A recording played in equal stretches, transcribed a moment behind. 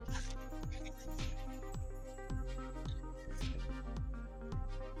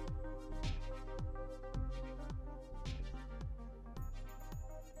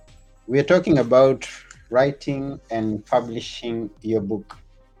We're talking about writing and publishing your book.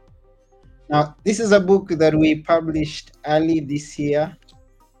 Now, this is a book that we published early this year.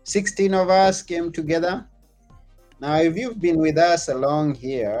 16 of us came together. Now, if you've been with us along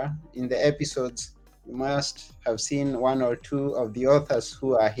here in the episodes, you must have seen one or two of the authors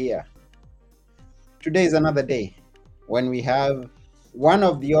who are here. Today is another day when we have one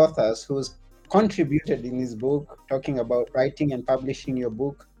of the authors who's contributed in his book talking about writing and publishing your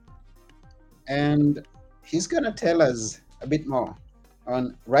book, and he's going to tell us a bit more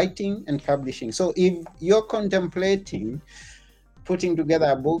on writing and publishing. So if you're contemplating putting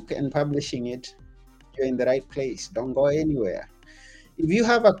together a book and publishing it, you're in the right place. Don't go anywhere. If you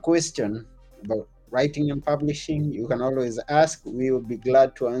have a question about writing and publishing, you can always ask. We will be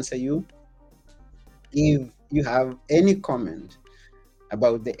glad to answer you. If you have any comment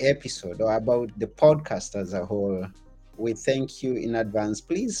about the episode or about the podcast as a whole, we thank you in advance.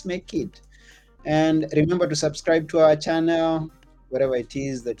 Please make it. And remember to subscribe to our channel, wherever it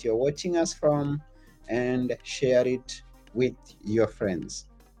is that you're watching us from, and share it with your friends.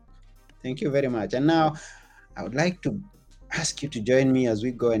 Thank you very much. And now I would like to ask you to join me as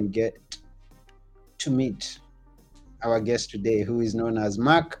we go and get to meet our guest today, who is known as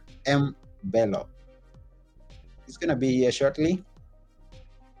Mark M. Bello. He's going to be here shortly.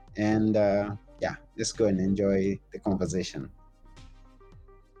 And yeah, let's go and enjoy the conversation.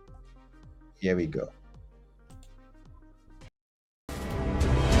 Here we go.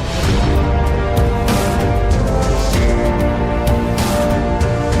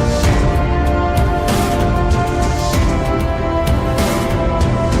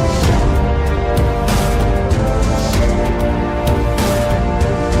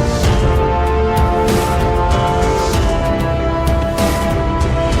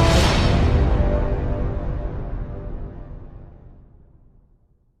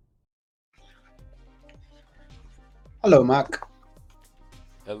 Hello, Mark.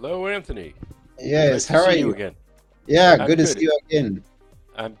 Hello, Anthony. Yes, Nice to how are see you you? again. Yeah, I'm good to see good. you again.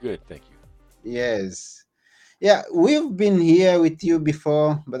 I'm good, thank you. Yes. Yeah, we've been here with you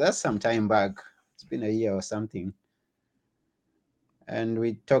before, but that's some time back. It's been a year or something. And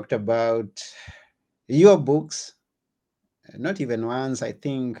we talked about your books, not even once, I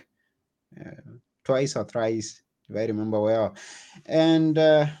think twice or thrice, if I remember well. And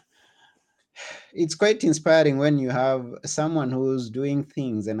it's quite inspiring when you have someone who's doing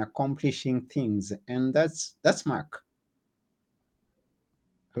things and accomplishing things. And that's Mark,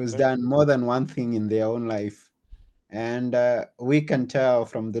 Well, who's thank you. done more than one thing in their own life. And we can tell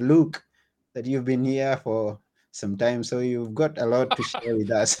from the look that you've been here for some time, so you've got a lot to share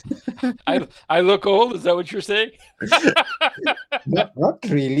with us. I look old. Is that what you're saying? Not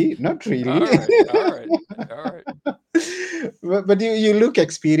really, not really. All right, all right, all right. But you look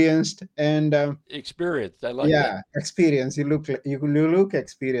experienced, and Experienced. I like that. yeah, experience. You look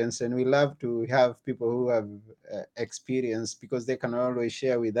experienced, and we love to have people who have experience, because they can always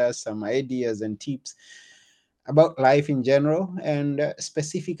share with us some ideas and tips about life in general, and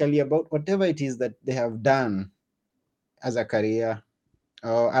specifically about whatever it is that they have done as a career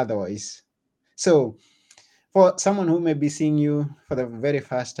or otherwise. So, for someone who may be seeing you for the very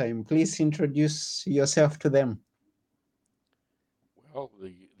first time, please introduce yourself to them. Well,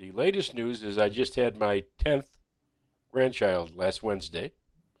 the latest news is I just had my 10th grandchild last Wednesday.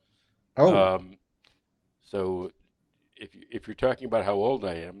 Oh, Um, so if you're talking about how old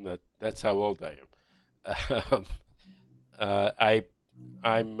I am, that's how old I am. Um, I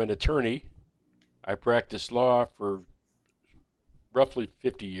I'm an attorney. I practiced law for roughly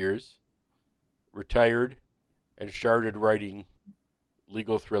 50 years. Retired and started writing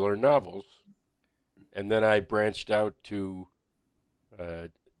legal thriller novels. And then I branched out to uh,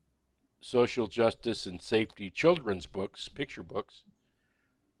 social justice and safety children's books, picture books.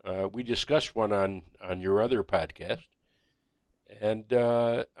 We discussed one on your other podcast, and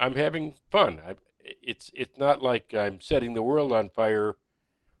I'm having fun. It's not like I'm setting the world on fire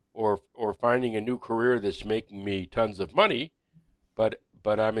or finding a new career that's making me tons of money, but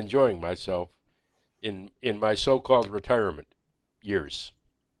I'm enjoying myself in my so-called retirement years.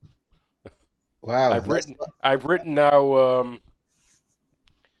 wow, I've written I've written now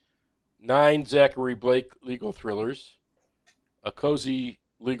 9 Zachary Blake legal thrillers, a cozy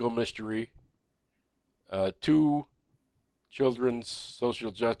legal mystery, two children's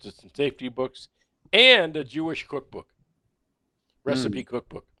social justice and safety books, and a Jewish cookbook, mm, recipe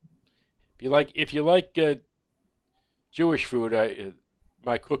cookbook. If you like Jewish food,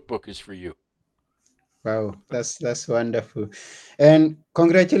 my cookbook is for you. Wow, that's wonderful. And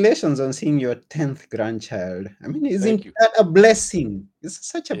congratulations on seeing your 10th grandchild. I mean, Thank isn't you. that a blessing? It's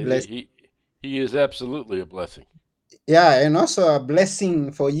such a It, blessing. he is absolutely a blessing. Yeah, and also a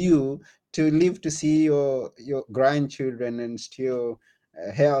blessing for you to live to see your grandchildren and still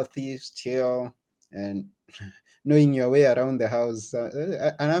healthy, still, and knowing your way around the house.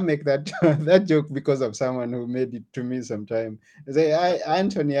 And I make that that joke because of someone who made it to me sometime. They say, I,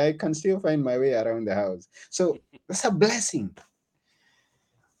 Anthony, I can still find my way around the house. So that's a blessing.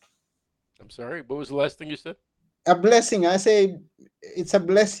 I'm sorry. What was the last thing you said? A blessing. I say it's a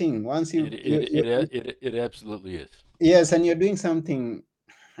blessing once It absolutely is. yes, and you're doing something,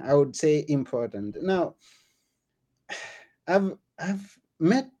 I would say, important. Now, I've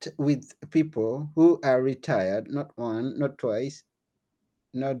met with people who are retired, not one, not twice,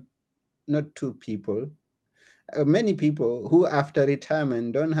 not not two people. Many people who after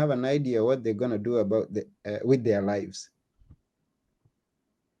retirement don't have an idea what they're gonna do about with their lives.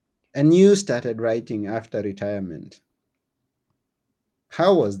 And you started writing after retirement.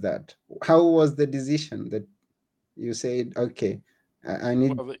 How was that? How was the decision that you said, okay, I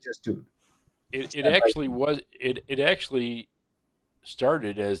need Well, just to it start actually writing? was. It actually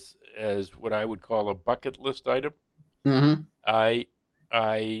started as what I would call a bucket list item. Mm-hmm. I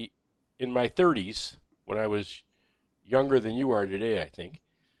I in my 30s, when I was younger than you are today, I think,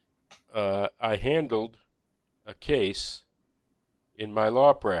 I handled a case in my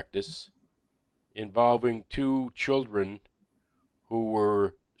law practice involving two children who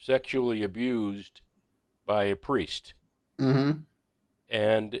were sexually abused by a priest. Mm-hmm.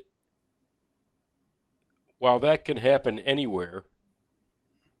 And while that can happen anywhere,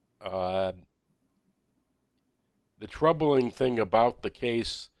 uh, the troubling thing about the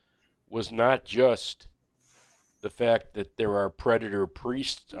case was not just the fact that there are predator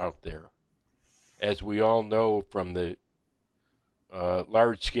priests out there, as we all know from the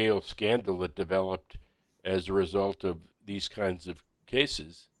large scale scandal that developed as a result of these kinds of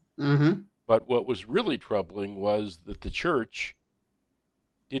cases. Mm-hmm. But what was really troubling was that the church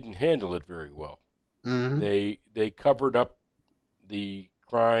didn't handle it very well. Mm-hmm. They covered up the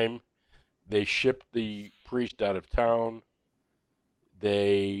crime. They shipped the priest out of town.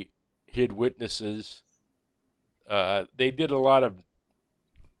 They hid witnesses. They did a lot of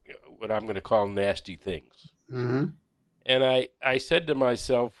what I'm going to call nasty things. Mm-hmm. And I said to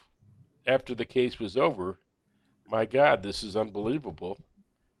myself after the case was over, my God, this is unbelievable.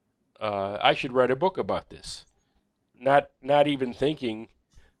 I should write a book about this. Not even thinking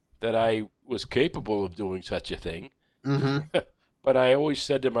that I was capable of doing such a thing, Mm-hmm. but I always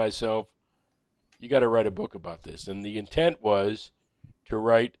said to myself, you got to write a book about this. And the intent was to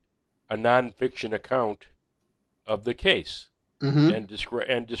write a nonfiction account of the case Mm-hmm.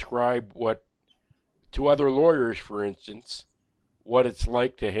 and describe what to other lawyers, for instance, what it's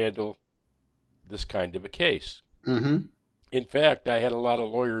like to handle this kind of a case. Mm-hmm. In fact, I had a lot of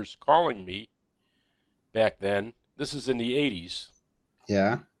lawyers calling me back then. This is in the 80s,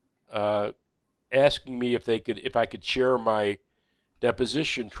 Yeah. uh, asking me if I could share my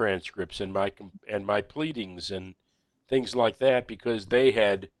deposition transcripts and my pleadings and things like that because they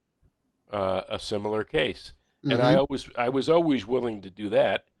had a similar case. And Mm-hmm. I was always willing to do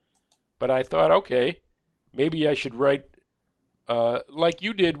that, but I thought, okay, maybe I should write like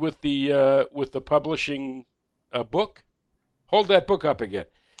you did with the publishing book. Hold that book up again.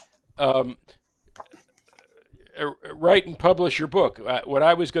 Um, write and publish your book. What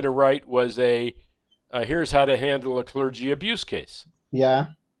I was going to write was a here's how to handle a clergy abuse case, Yeah.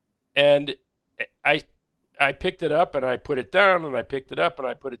 and I I picked it up and I put it down and I picked it up and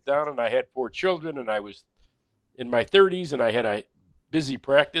I put it down and I had four children and I was in my 30s and I had a busy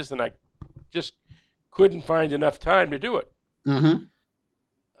practice and I just couldn't find enough time to do it. Mm-hmm.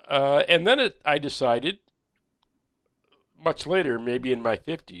 And then I decided much later, maybe in my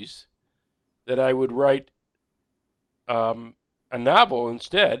 50s, that I would write um, a novel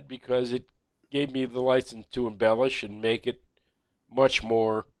instead because it gave me the license to embellish and make it much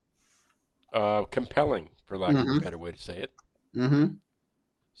more compelling, for lack of a Mm-hmm. better way to say it. Mm-hmm.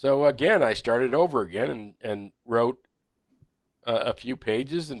 So again, I started over again and wrote a few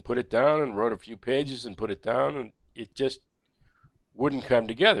pages and put it down and wrote a few pages and put it down, and it just wouldn't come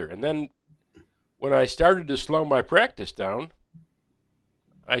together. And then when I started to slow my practice down,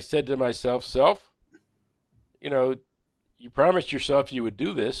 I said to myself, self, you know, you promised yourself you would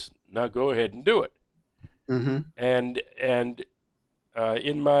do this. Now go ahead and do it. Mm-hmm. And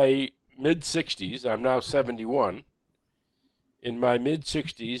in my mid 60s, I'm now 71. In my mid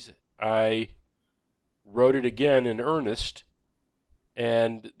 60s, I wrote it again in earnest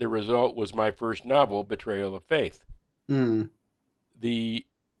and the result was my first novel, Betrayal of Faith. Mm. The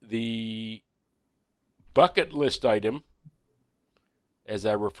the bucket list item, as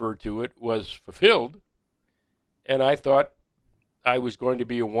I refer to it, was fulfilled, and I thought I was going to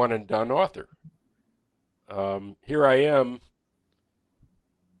be a one and done author. Here I am,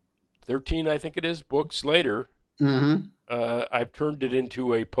 13, I think it is, books later. Mm-hmm. I've turned it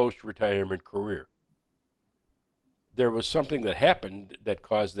into a post retirement career. There was something that happened that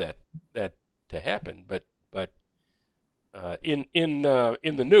caused that to happen, but in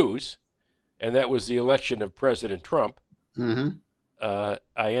the news, and that was the election of President Trump. Mm-hmm.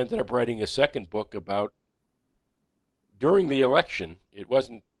 I ended up writing a second book about during the election. It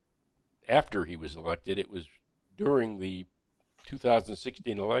wasn't after he was elected; it was during the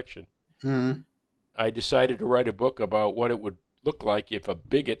 2016 election. Mm-hmm. I decided to write a book about what it would look like if a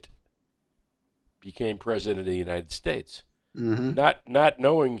bigot became president of the United States. Mm-hmm. Not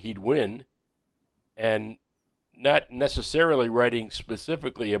knowing he'd win, and not necessarily writing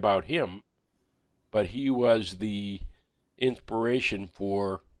specifically about him, but he was the inspiration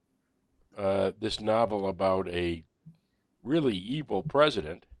for this novel about a really evil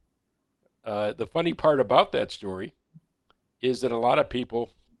president. The funny part about that story is that a lot of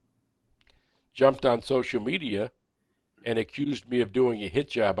people jumped on social media and accused me of doing a hit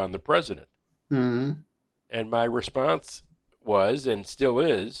job on the president. Mm-hmm. And my response was, and still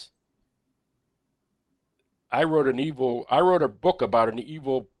is, I wrote a book about an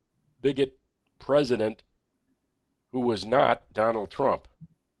evil bigot president who was not Donald Trump.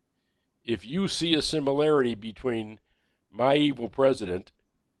 If you see a similarity between my evil president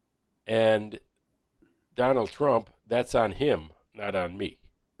and Donald Trump, that's on him, not on me.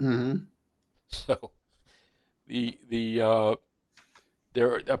 Mm-hmm. So the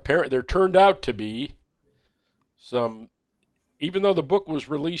there turned out to be some, even though the book was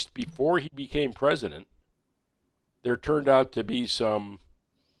released before he became president, there turned out to be some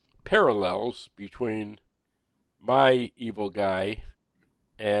parallels between my evil guy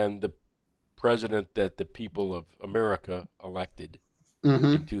and the president that the people of America elected in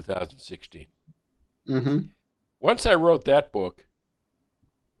Mm-hmm. 2016. Mm-hmm. Once I wrote that book,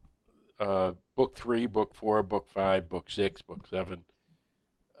 book three, book four, book five, book six, book seven,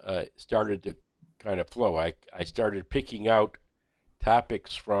 started to kind of flow. I started picking out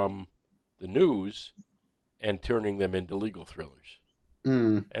topics from the news and turning them into legal thrillers.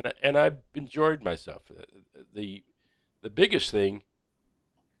 Mm. And I've enjoyed myself. The the biggest thing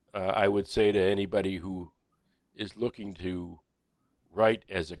I would say to anybody who is looking to write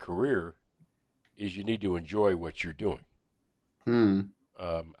as a career is you need to enjoy what you're doing. Mm.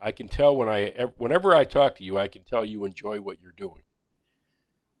 I can tell whenever I talk to you, I can tell you enjoy what you're doing.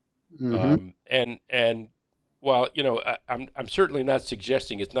 Mm-hmm. And while I'm certainly not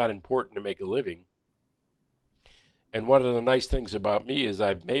suggesting it's not important to make a living. And one of the nice things about me is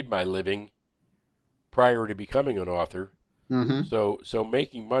I've made my living prior to becoming an author. Mm-hmm. So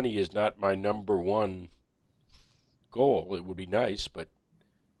making money is not my number one goal. It would be nice, but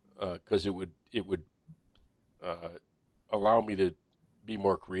because it would uh, allow me to be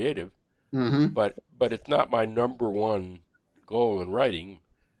more creative. Mm-hmm. But it's not my number one goal in writing.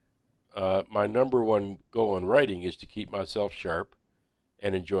 My number one goal in writing is to keep myself sharp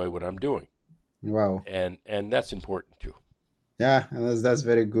and enjoy what I'm doing, Wow. and that's important too. Yeah, and that's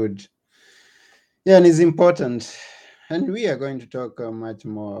very good. Yeah, and it's important. And we are going to talk much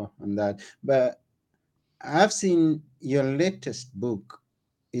more on that. But I've seen your latest book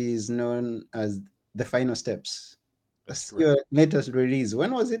is known as The Final Steps. That's That's your correct. latest release.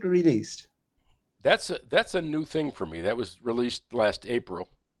 When was it released? That's a new thing for me. That was released last April.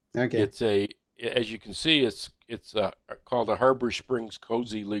 Okay. It's a as you can see, it's called a Harbor Springs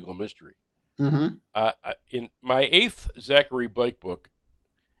Cozy Legal Mystery. Mm-hmm. In my eighth Zachary Blake book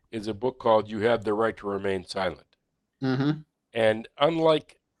is a book called "You Have the Right to Remain Silent," Mm-hmm. and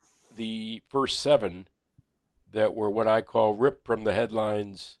unlike the first seven that were what I call ripped from the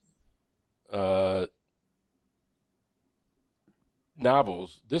headlines uh,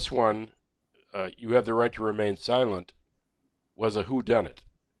 novels, this one, "You Have the Right to Remain Silent," was a whodunit,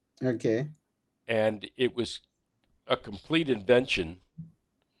 Okay. and it was a complete invention,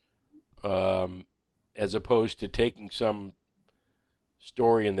 um, as opposed to taking some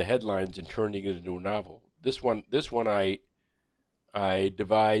story in the headlines and turning it into a novel. This one, I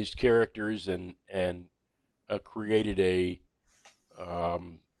devised characters and created a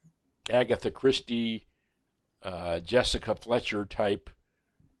um, Agatha Christie, Jessica Fletcher type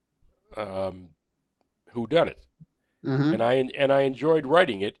um, whodunit, Mm-hmm. and I enjoyed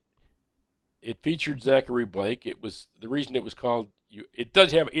writing it. It featured Zachary Blake. It was the reason it was called it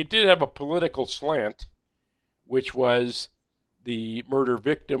did have a political slant, which was the murder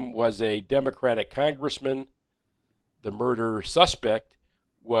victim was a Democratic congressman. The murder suspect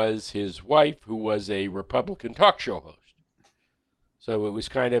was his wife, who was a Republican talk show host. So it was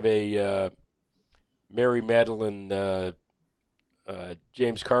kind of a Mary Madeline,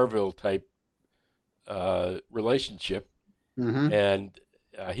 James Carville type relationship, Mm-hmm. and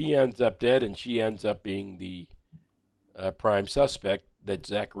he ends up dead, and she ends up being the prime suspect that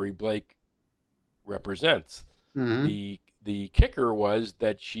Zachary Blake represents. Mm-hmm. The kicker was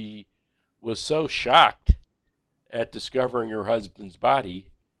that she was so shocked at discovering her husband's body,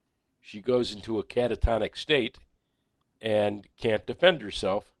 she goes into a catatonic state and can't defend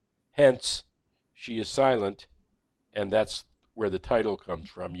herself. Hence, she is silent, and that's where the title comes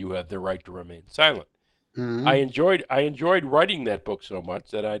from. You have the right to remain silent. Mm-hmm. I enjoyed writing that book so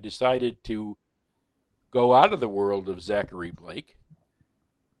much that I decided to go out of the world of Zachary Blake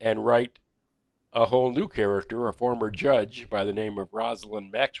and write a whole new character, a former judge by the name of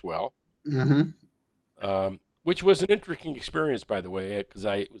Rosalind Maxwell, Mm-hmm. which was an interesting experience, by the way, because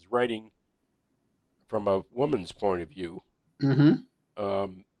I was writing from a woman's point of view Mm-hmm.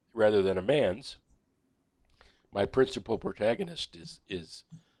 um, rather than a man's. My principal protagonist is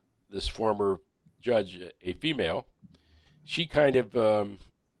this former judge, a female. She kind of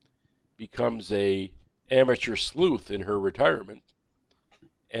becomes a amateur sleuth in her retirement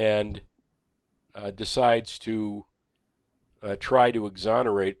and decides to try to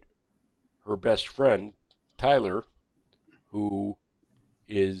exonerate her best friend Tyler, who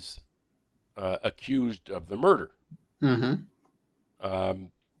is accused of the murder. Mm-hmm.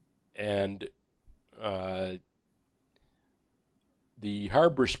 Um, and uh, the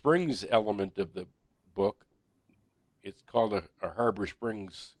Harbor Springs element of the book, it's called a Harbor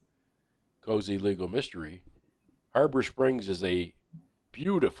Springs cozy legal mystery. Harbor Springs is a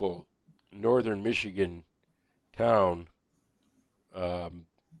beautiful northern Michigan town, um,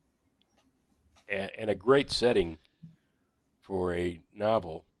 and a great setting for a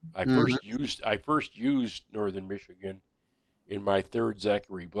novel. Mm-hmm. I first used northern Michigan in my third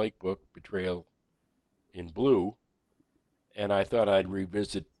Zachary Blake book, Betrayal in Blue, and I thought I'd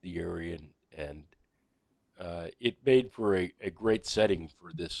revisit the area, and it made for a great setting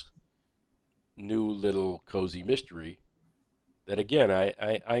for this new little cozy mystery. That again,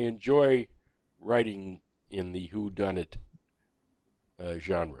 I enjoy writing in the who done it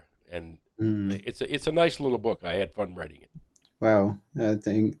genre, and Mm. it's a nice little book. I had fun writing it. Wow.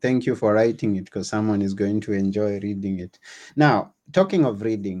 Thank you for writing it because someone is going to enjoy reading it. Now, talking of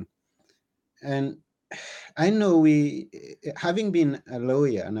reading, and I know having been a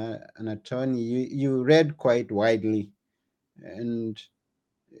lawyer and an attorney, you read quite widely, and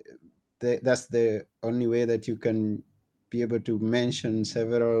that's the only way that you can be able to mention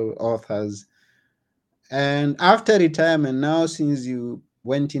several authors. And after retirement, now since you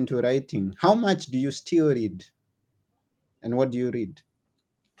went into writing, how much do you still read, and what do you read?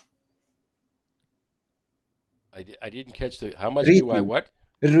 I didn't catch the how much do I Reading, what?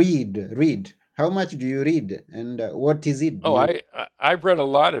 read. How much do you read, and what is it? Do Oh, you? I've read a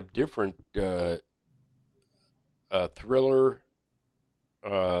lot of different thriller,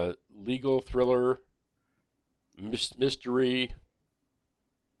 legal thriller, mystery.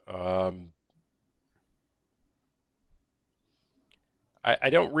 Um, I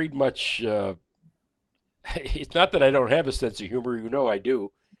don't read much. It's not that I don't have a sense of humor. You know, I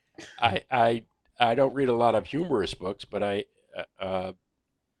do. I I I don't read a lot of humorous books, but I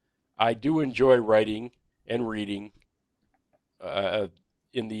do enjoy writing and reading uh,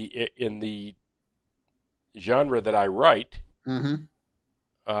 in the genre that I write.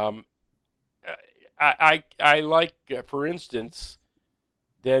 Mm-hmm. Um, I like, for instance,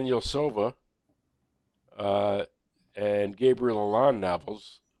 Daniel Silva uh, and Gabriel Allon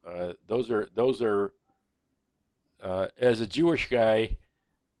novels. Those are as a Jewish guy,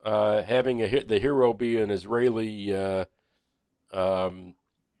 having the hero be an Israeli um,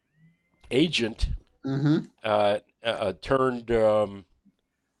 agent Mm-hmm. turned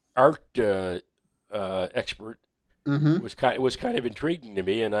art expert Mm-hmm. was kind of intriguing to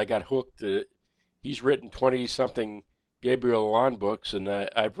me, and I got hooked. He's written 20 something Gabriel Allon books, and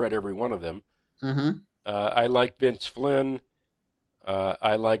I've read every one of them. Mm-hmm. I like Vince Flynn.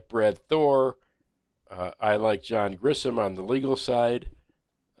 I like Brad Thor. I like John Grissom on the legal side.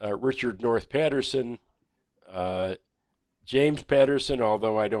 Richard North Patterson. Uh, James Patterson,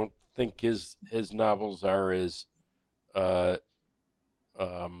 although I don't think his novels are as uh,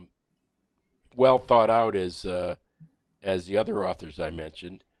 um, well thought out as the other authors I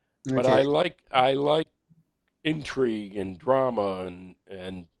mentioned. But Okay. I like intrigue and drama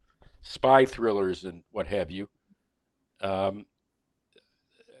and spy thrillers and what have you. Um,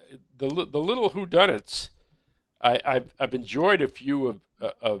 the little whodunits, I've enjoyed a few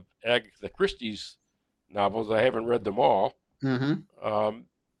of Agatha Christie's novels. I haven't read them all. Mm-hmm. Um,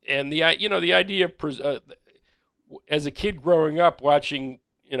 and the idea of as a kid growing up watching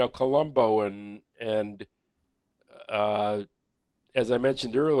Columbo and uh, as I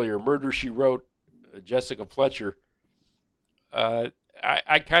mentioned earlier, Murder She Wrote, Jessica Fletcher. Uh,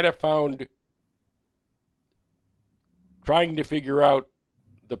 I kind of found trying to figure out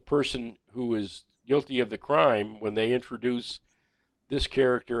the person who is guilty of the crime when they introduce this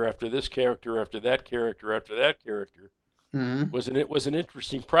character after this character after that character after that character Mm-hmm. was an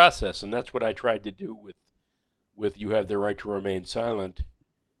interesting process, and that's what I tried to do with You Have the Right to Remain Silent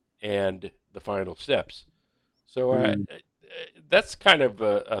and The Final Steps. So Mm. that's kind of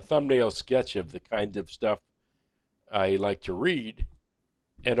a thumbnail sketch of the kind of stuff I like to read,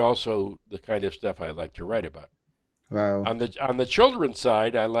 and also the kind of stuff I like to write about. Wow. On the children's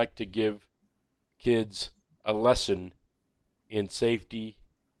side, I like to give kids a lesson in safety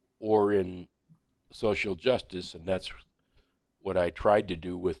or in social justice, and that's what I tried to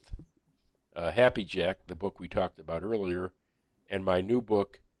do with Happy Jack, the book we talked about earlier, and my new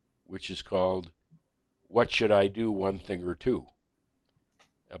book, which is called "What Should I Do? One Thing or Two,"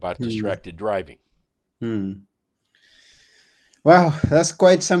 about Mm. distracted driving. Mm. Wow, that's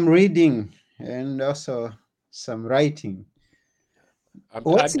quite some reading and also some writing. I'm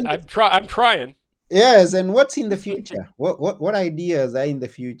What's I'm in the, I'm trying. yes, and what's in the future? What ideas are in the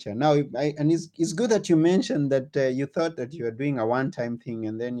future? Now, and it's good that you mentioned that you thought that you were doing a one-time thing,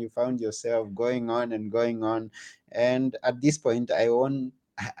 and then you found yourself going on and going on. And at this point, I want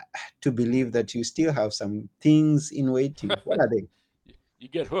to believe that you still have some things in waiting. What are they? You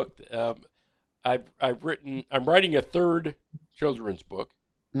get hooked. I'm writing a third children's book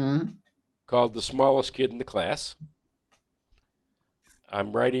Mm-hmm. called The Smallest Kid in the Class.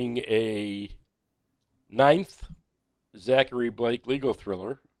 I'm writing a ninth Zachary Blake legal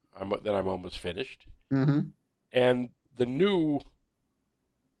thriller that I'm almost finished, Mm-hmm. and the new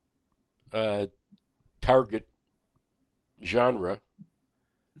uh, target genre.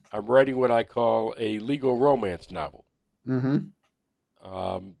 I'm writing what I call a legal romance novel, Mm-hmm.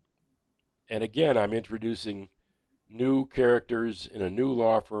 um, and again, I'm introducing new characters in a new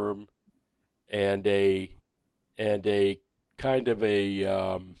law firm and a kind of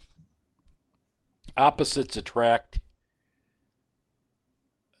a opposites attract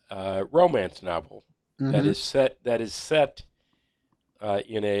romance novel Mm-hmm. that is set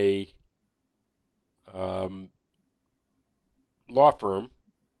in a um, law firm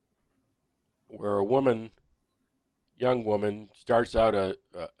where a young woman, starts out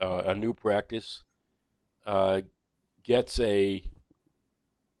a new practice, uh, gets a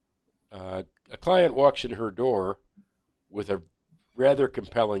client walks in her door with a rather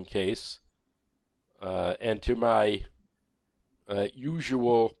compelling case, and to my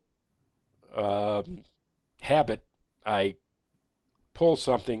usual um, habit, I pull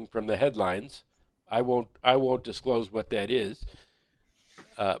something from the headlines. I won't disclose what that is,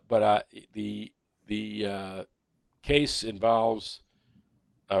 but the case involves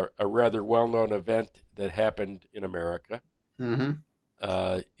a rather well-known event that happened in America.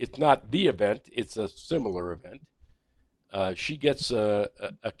 Mm-hmm. It's not the event; it's a similar event. She gets a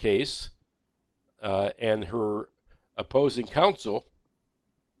case, and her opposing counsel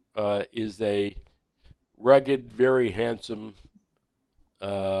is a rugged, very handsome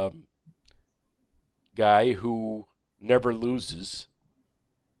um guy who never loses,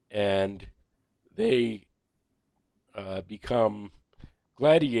 and they become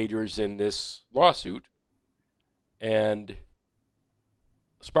gladiators in this lawsuit, and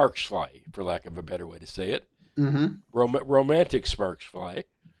sparks fly, for lack of a better way to say it. Mm-hmm. Romantic sparks fly,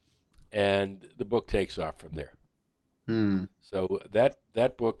 and the book takes off from there. Mm. So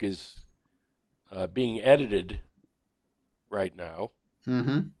that book is being edited right now.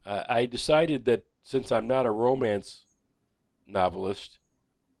 Mm-hmm. I decided that since I'm not a romance novelist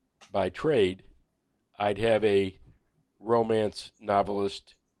by trade, I'd have a romance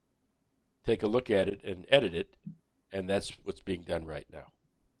novelist take a look at it and edit it, and that's what's being done right now.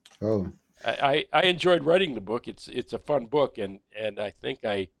 Oh. I enjoyed writing the book. It's a fun book, and I think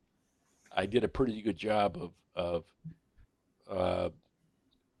I did a pretty good job of uh,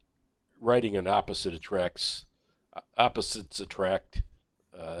 writing an opposites attract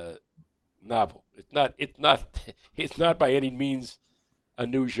uh, novel. It's not it's not by any means a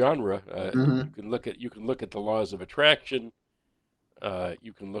new genre. Mm-hmm. You can look at the laws of attraction.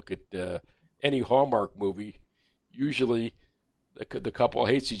 You can look at any Hallmark movie. Usually, the couple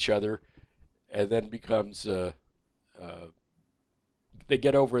hates each other, and then becomes uh, they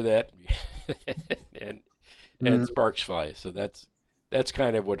get over that, and Mm, sparks fly. So that's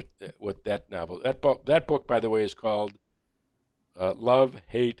kind of what that novel that book, by the way, is called Love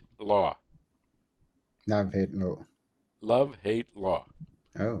Hate Law. I've heard no. Love Hate Law.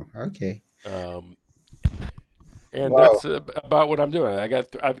 Oh, okay. Um, and Wow. that's about what I'm doing.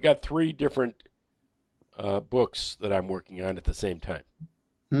 I've got three different books that I'm working on at the same time.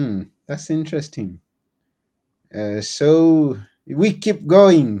 That's interesting. So we keep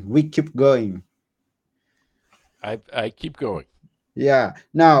going. We keep going. I keep going. Yeah.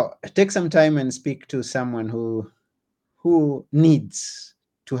 Now take some time and speak to someone who needs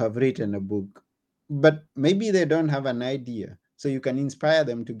to have written a book, but maybe they don't have an idea. So you can inspire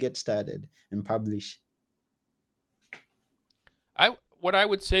them to get started and publish. I What I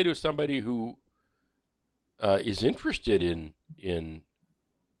would say to somebody who is interested in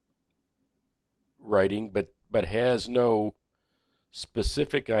writing, but has no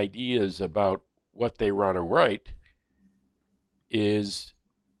specific ideas about what they want to write, is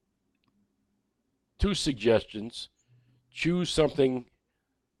two suggestions: choose something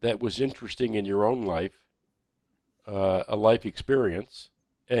that was interesting in your own life, a life experience,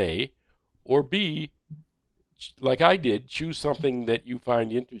 A, or B, like I did, choose something that you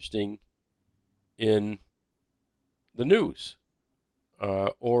find interesting in the news,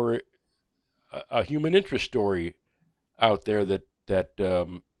 or a human interest story out there that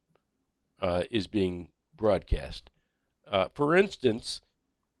is being broadcast. For instance,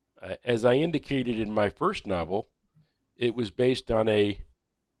 as I indicated in my first novel, it was based on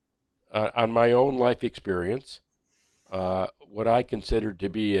my own life experience, what I considered to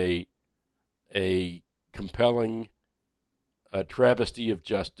be a compelling travesty of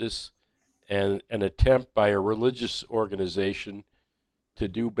justice and an attempt by a religious organization to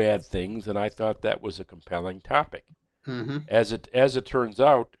do bad things, and I thought that was a compelling topic. Mm-hmm. As it turns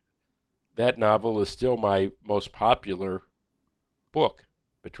out, that novel is still my most popular book,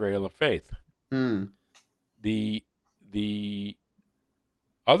 Betrayal of Faith. Mm. The the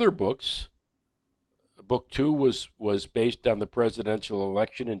other books, book two was based on the presidential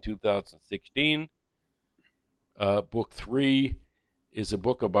election in 2016. Book three is a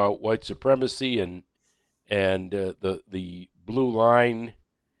book about white supremacy and the blue line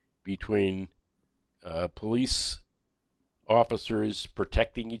between police officers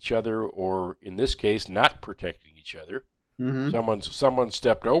protecting each other, or in this case, not protecting each other. Mm-hmm. Someone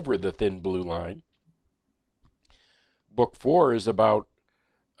stepped over the thin blue line. Book four is about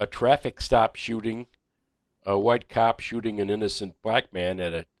a traffic stop shooting, a white cop shooting an innocent black man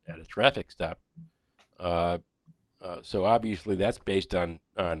at a traffic stop. Uh, so obviously that's based on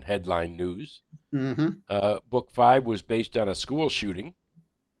headline news. Mm-hmm. Book five was based on a school shooting.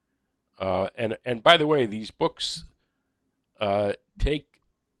 And by the way, these books take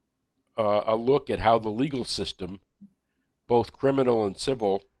a look at how the legal system, both criminal and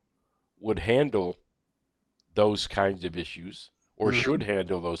civil, would handle those kinds of issues, or Mm-hmm. should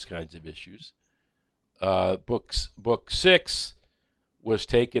handle those kinds of issues. Book six was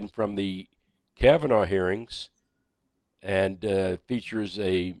taken from the Kavanaugh hearings and features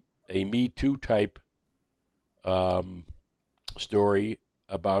a Me Too type um, story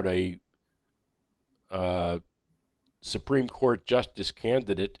about a uh, Supreme Court justice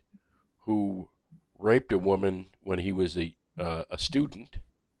candidate who raped a woman when he was a student.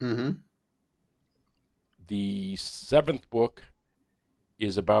 Mm-hmm. The seventh book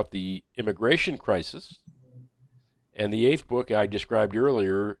is about the immigration crisis, and the eighth book I described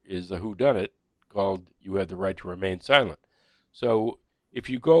earlier is a whodunit called "You Have the Right to Remain Silent." So if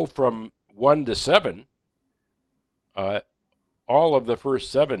you go from one to seven, uh, all of the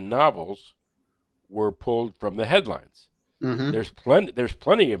first seven novels were pulled from the headlines. Mm-hmm. There's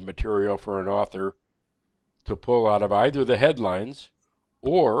plenty of material for an author to pull out of either the headlines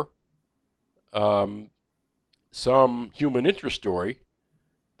or um, some human interest story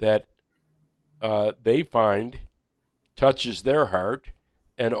that they find touches their heart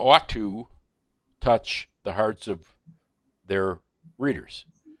and ought to touch the hearts of their readers.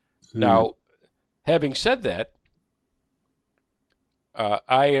 Mm-hmm. Now, having said that,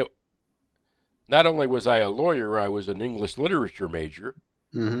 I not only was I a lawyer, I was an English literature major.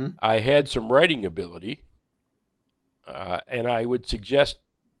 Mm-hmm. I had some writing ability, and I would suggest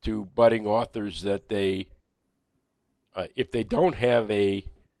to budding authors that if they don't have a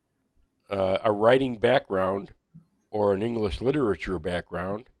writing background or an English literature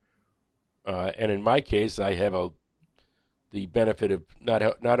background, and in my case, I have the benefit of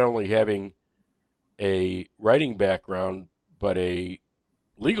not only having a writing background but a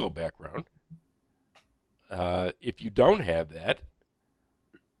legal background. If you don't have that,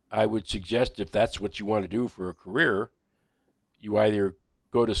 I would suggest if that's what you want to do for a career, you either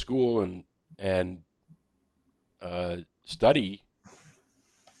go to school and study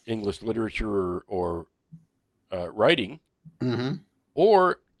English literature or writing, Mm-hmm.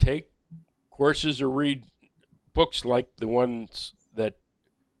 or take courses or read books like the ones that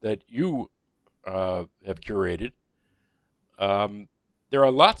you have curated. Um, there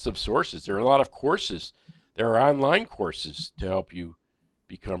are lots of sources. There are a lot of courses. There are online courses to help you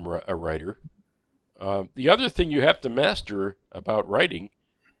become a writer. The other thing you have to master about writing,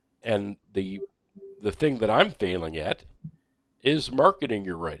 and the thing that I'm failing at, is marketing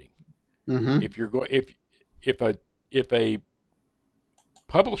your writing. Mm-hmm. If you're going if if a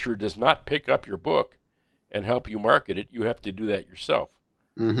publisher does not pick up your book and help you market it, you have to do that yourself.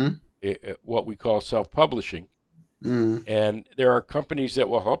 Mm-hmm. What we call self-publishing. Mm-hmm. And there are companies that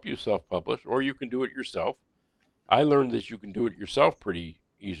will help you self-publish, or you can do it yourself. I learned that you can do it yourself pretty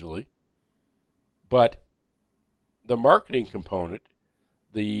easily. But the marketing component,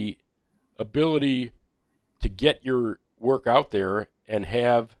 the ability to get your work out there and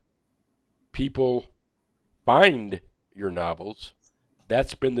have people find your novels,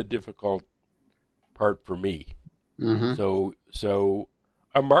 that's been the difficult part for me. Mm-hmm. So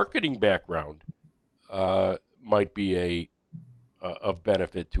a marketing background might be of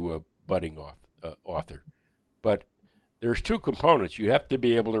benefit to a budding author. But there's two components. You have to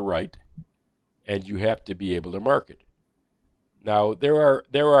be able to write, and you have to be able to market. Now there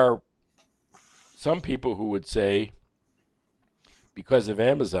are some people who would say because of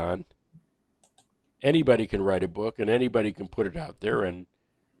Amazon, anybody can write a book and anybody can put it out there, and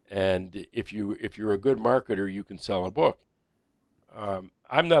if you're a good marketer, you can sell a book.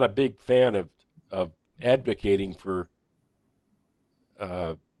 I'm not a big fan of advocating for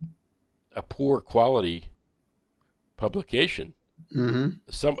uh, a poor quality publication. Mm-hmm.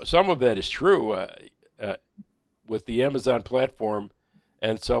 Some of that is true. Uh, with the Amazon platform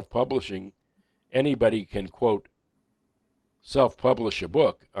and self-publishing, anybody can quote self-publish a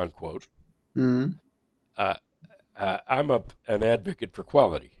book unquote. Mm-hmm. Uh, I'm an advocate for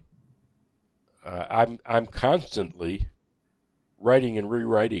quality. I'm constantly writing and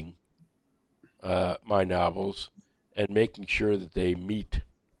rewriting my novels and making sure that they meet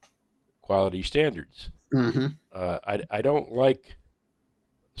quality standards. Mm-hmm. I don't like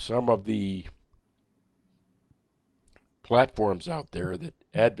some of the platforms out there that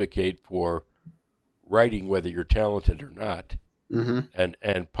advocate for writing whether you're talented or not, Mm-hmm.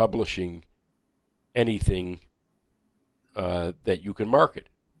 and publishing anything that you can market.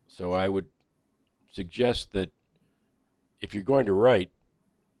 So I would suggest that if you're going to write,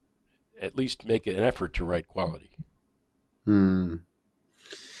 at least make an effort to write quality. Mm.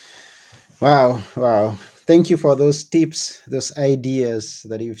 Wow, wow. Thank you for those tips, those ideas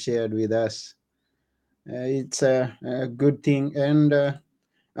that you've shared with us. It's a good thing. And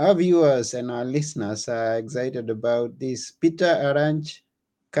our viewers and our listeners are excited about this. Peter Aranj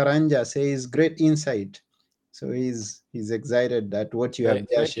Karanja says, great insight. So he's excited at what you have just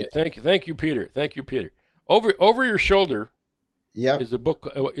Thank you, shared. thank you, thank you, Peter. Thank you, Peter. Over your shoulder Yep. is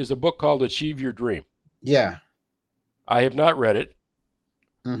a book called Achieve Your Dream. Yeah. I have not read it.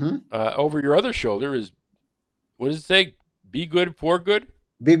 Mm-hmm. Over your other shoulder is, what does it say? Be good for good.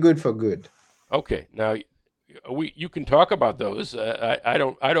 Be good for good. Okay, now you can talk about those. I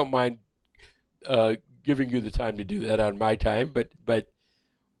don't mind uh, giving you the time to do that on my time. But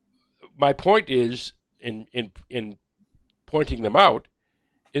my point is in pointing them out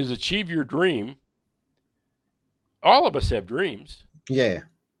is achieve your dream. All of us have dreams. Yeah.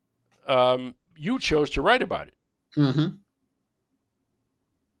 You chose to write about it. Mm-hmm.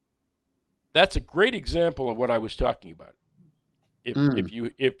 That's a great example of what I was talking about. If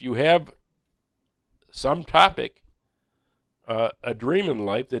Mm. if you have some topic, a dream in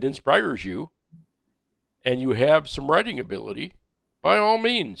life that inspires you, and you have some writing ability, by all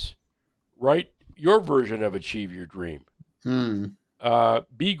means, write your version of achieve your dream. Mm.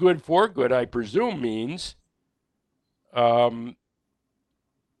 Be good for good, I presume, means um,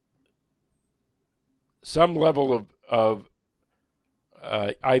 some level of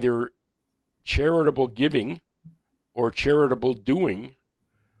either charitable giving or charitable doing,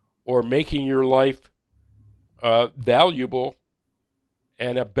 or making your life valuable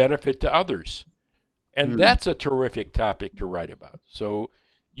and a benefit to others. And Mm. that's a terrific topic to write about. So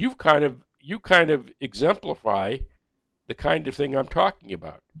you kind of exemplify the kind of thing I'm talking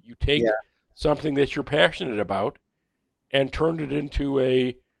about. You Yeah. take something that you're passionate about and turn it into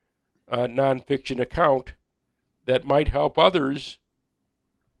nonfiction account that might help others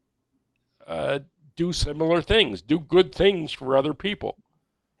uh, do similar things, do good things for other people.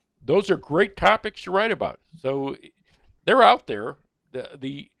 Those are great topics to write about. So they're out there.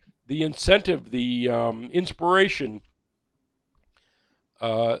 The incentive, the inspiration.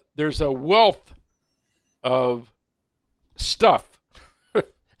 There's a wealth of stuff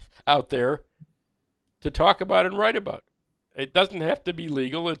out there to talk about and write about. It doesn't have to be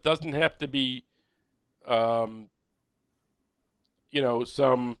legal. It doesn't have to be, um,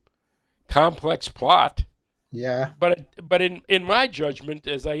 some complex plot. Yeah. But in my judgment,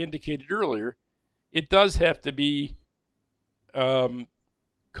 as I indicated earlier, it does have to be um,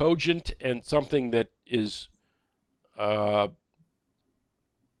 cogent and something that is uh,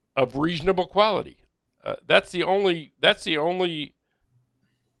 of reasonable quality. That's the only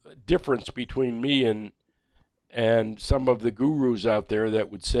difference between me and some of the gurus out there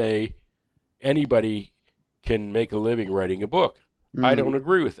that would say anybody can make a living writing a book. Mm-hmm. I don't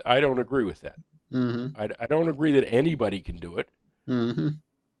agree with that. Mm-hmm. I don't agree that anybody can do it. Mm-hmm.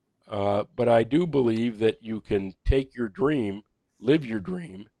 But I do believe that you can take your dream, live your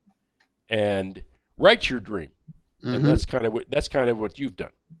dream, and write your dream, and Mm-hmm. that's kind of what you've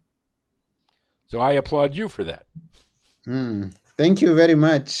done. So I applaud you for that. Mm. Thank you very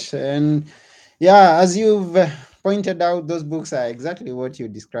much. And yeah, as you've pointed out, those books are exactly what you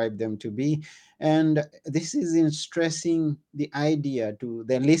described them to be. And this is in stressing the idea to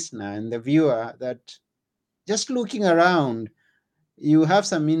the listener and the viewer that just looking around, you have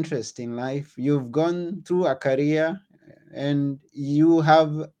some interest in life, you've gone through a career, and you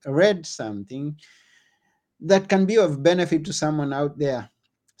have read something that can be of benefit to someone out there.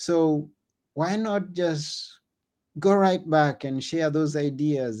 So why not just go right back and share those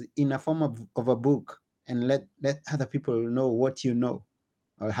ideas in a form of a book, and let other people know what you know,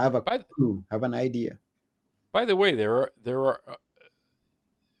 or have a By clue, have an idea. by the way, there are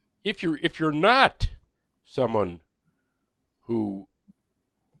if you're not someone who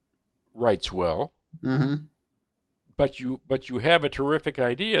writes well, Mm-hmm. but you have a terrific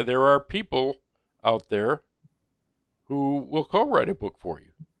idea, there are people out there who will co-write a book for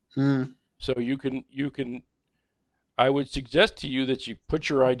you. Mm. So you can I would suggest to you that you put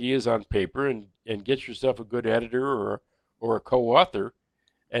your ideas on paper and get yourself a good editor or a co-author,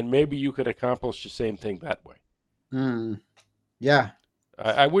 and maybe you could accomplish the same thing that way. Mm. Yeah.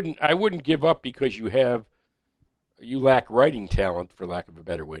 I wouldn't give up because you lack writing talent, for lack of a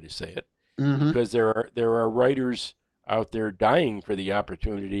better way to say it, Mm-hmm. because there are writers out there dying for the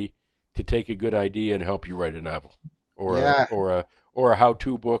opportunity to take a good idea and help you write a novel, or a Yeah. or a or a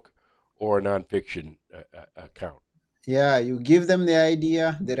how-to book, or a nonfiction account. Yeah, you give them the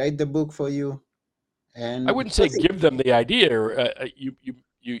idea, they write the book for you, I and wouldn't say that's it. give them the idea. Or,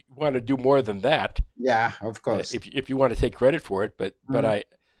 you want to do more than that Yeah, of course. if you want to take credit for it. Mm.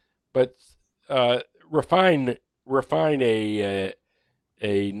 But uh, refine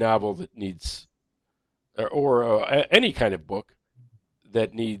a novel that needs or any kind of book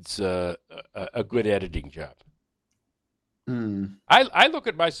that needs a good editing job. Mm. I look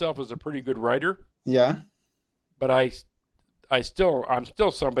at myself as a pretty good writer, Yeah. but I'm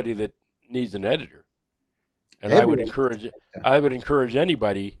still somebody that needs an editor, and Everyone. I would encourage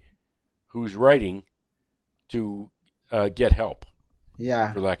anybody who's writing to get help,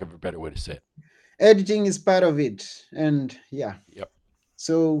 Yeah, for lack of a better way to say it. editing is part of it, and yeah, Yep,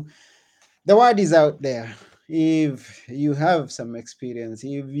 so the word is out there. If you have some experience,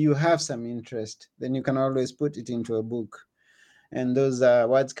 if you have some interest, then you can always put it into a book. And those are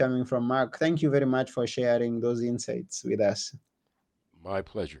words coming from Mark. Thank you very much for sharing those insights with us. my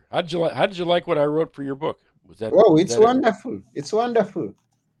pleasure. How did you like what I wrote for your book? Oh, Was it's that it? wonderful. It's wonderful.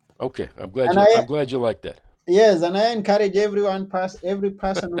 Okay, And I, I'm glad you liked that. yes, and I encourage every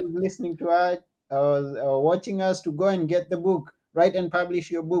person who's listening to us or watching us to go and get the book, write and publish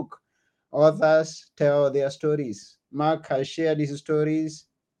your book. Authors tell their stories. Mark has shared his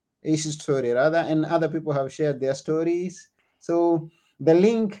story rather, and other people have shared their stories. So the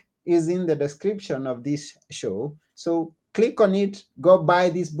link is in the description of this show. So click on it, go buy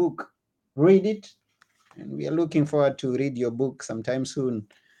this book, read it, and we are looking forward to read your book sometime soon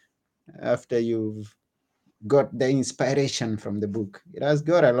after you've got the inspiration from the book. It has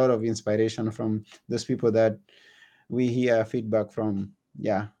got a lot of inspiration from those people that we hear feedback from.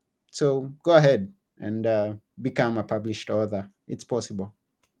 Yeah. So go ahead and become a published author. It's possible.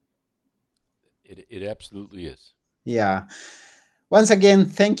 It absolutely is. Yeah. Once again,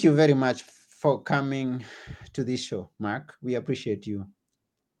 thank you very much for coming to this show, Mark. We appreciate you.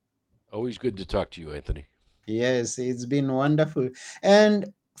 Always good to talk to you, Anthony. Yes, it's been wonderful.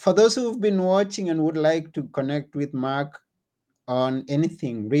 And For those who've been watching and would like to connect with Mark on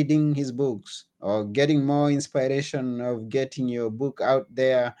anything, reading his books or getting more inspiration of getting your book out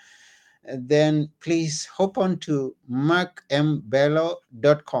there, then please hop on to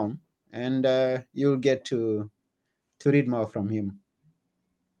markmbello.com and you'll get to read more from him.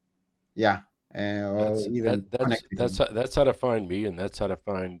 Yeah, or even connect with him. That's how to find me, and that's how to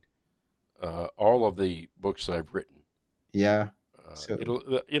find all of the books I've written. Yeah. So,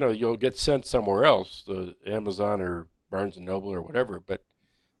 You'll get sent somewhere else, Amazon or Barnes and Noble or whatever.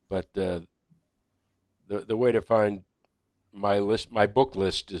 But the way to find my book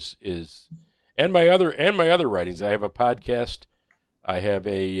list is, and my other writings. I have a podcast. I have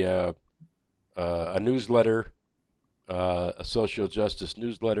a newsletter, a social justice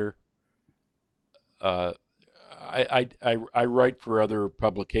newsletter. Uh, I write for other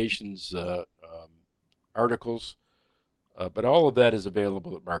publications, articles, but all of that is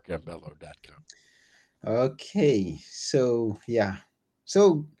available at markmbello.com. okay. So, yeah.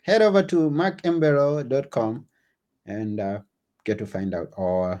 So, head over to markembello.com and get to find out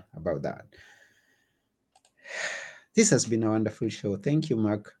all about that. This has been a wonderful show. Thank you,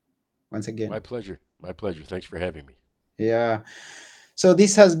 Mark, once My again. pleasure. My pleasure. Thanks for having me. Yeah. So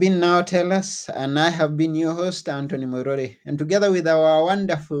this has been Now Tell Us, and I have been your host, Anthony Morore. And together with our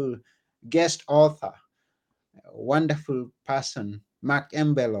wonderful guest author, wonderful person, Mark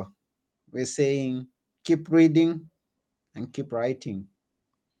Embello, we're saying keep reading and keep writing.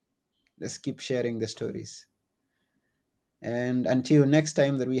 Let's keep sharing the stories. And until next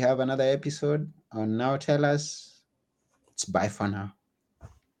time that we have another episode on Now Tell Us, it's bye for now.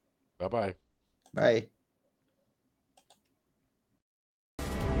 Bye bye. Bye.